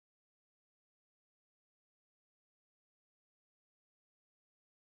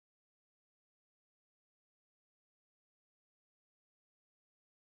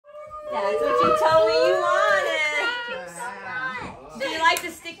That's what you told me you wanted. Do you like the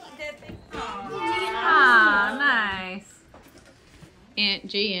sticky dipping? Oh, nice. Aunt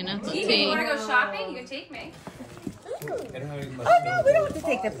G and Uncle You T. want to go shopping? You can take me. Oh no, we don't have to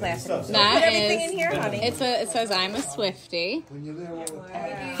take the plastic. Put That everything is, in here, honey. it says I'm a Swiftie.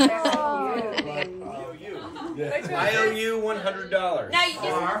 I owe you $100. Now you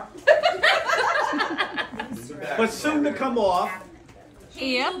just. But soon to come off.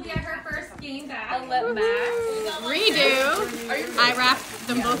 Yep. We'll get her first game back. Redo. I wrapped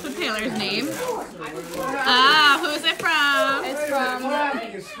them both with Taylor's name. Ah, who's it from? It's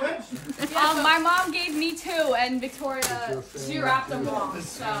from. My mom gave me 2, and Victoria, she wrapped them wrong.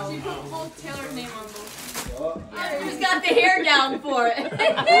 So she put both Taylor's name on both. Who's got the hair down for it?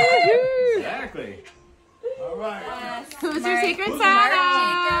 Exactly. All right. Who's your secret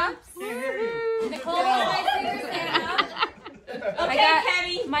Santa? Nicole, my secret Santa. Okay,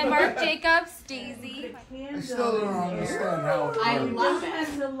 Kenny. My Mark Jacobs, Daisy. I still don't understand how it works. I love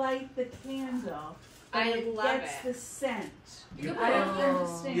it. To light the candle. I love Gets it. the scent. You I don't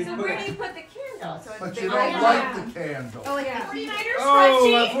understand. So where do you put the candle? So But it's you big. don't light the candle. Oh, like the 49ers Oh,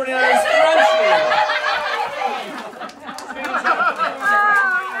 scrunchie? my 49ers scrunchie.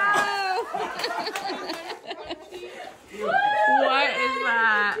 What is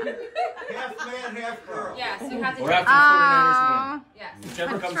that? Half man, half girl. Yes, you have to. Or after the 49ers win. Yes.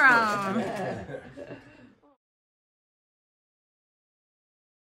 Whichever comes Patron. first.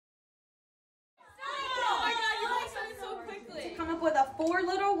 Come up with a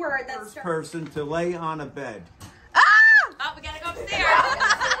 4-letter word that First starts. person to lay on a bed. Oh, we gotta go upstairs.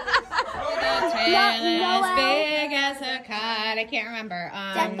 As big as a kite. I can't remember.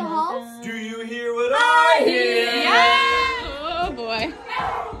 Deck the halls? Do you hear what I hear? Yeah. Oh boy.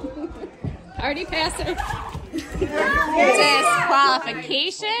 Party passer.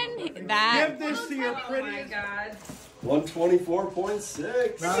 Disqualification. That. Give this to your pretty. Oh my God.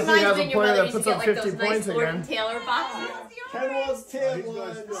 124.6. Now he has a player that puts up 50 points again. Taylor boxes. Ken wants He's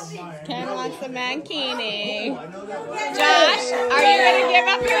going to steal mine. Ken wants the mankini. I know that. Josh, are you gonna give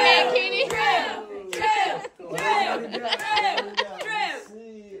up your mankini?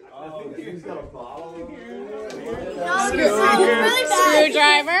 He's got a bottle. No, this is really bad.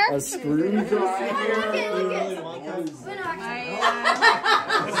 Screwdriver. A screwdriver.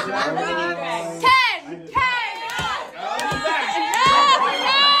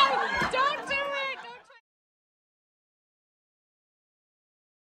 Don't do it.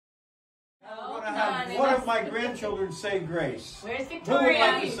 One of my grandchildren say grace. Where's Who would Victoria?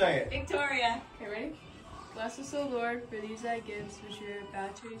 like to say it? Victoria. Okay, ready? Bless us, O Lord, for these thy gifts which we are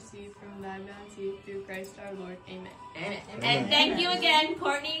about to receive from thy bounty through Christ our Lord. Amen. And thank you again,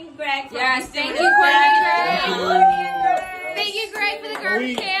 Courtney and Greg. For Yes, thank you, Courtney Courtney and Greg. Thank you, Greg, for the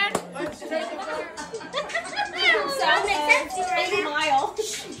garbage can. Sounds like that's 8 mile.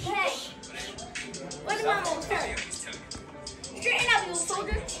 Hey. What am I gonna tell you? Straighten up, you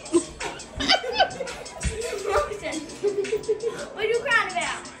soldier. What are you crying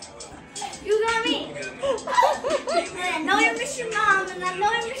about? You got me. I know you miss your mom and I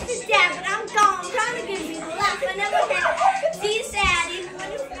know you miss your dad, but I'm gone. I'm trying to give you the laugh I never had. See you sad even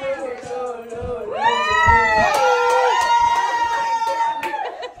when you're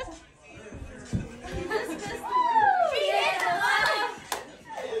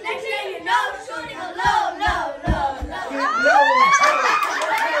Next thing you know, shooting a low, low, low, low.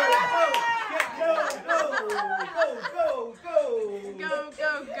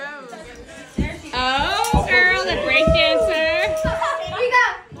 Oh, girl, the break dancer. We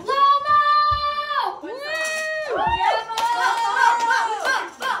got Lomo!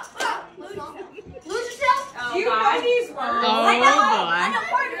 Lose yourself? You know these words. Oh I know boy.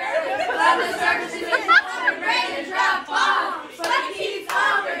 part of it. Love the circus is ready to drop bombs. But he keeps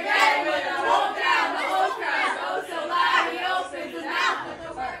on forgetting with the whole crowd. The whole crowd goes so loud he opens his mouth with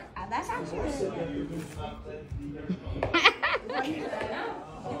the word. That's actually really good.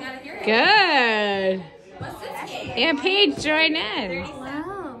 Good. What's this game? And Paige joined in.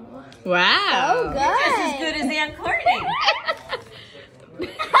 Wow. Wow. Just as good as Aunt Courtney.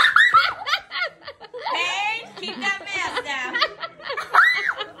 Hey, keep that mask down.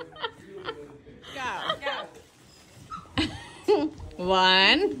 Go.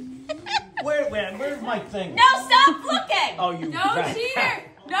 One. Where's my thing? No, stop looking. Oh, you No rat. cheater!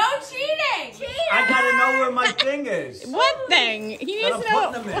 No cheating! I gotta know where my thing is. What thing? He needs That I'm to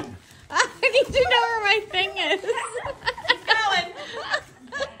know. putting them in. I need to know where my thing is.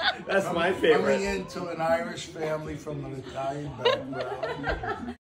 That's my Coming favorite. into an Irish family from an Italian background.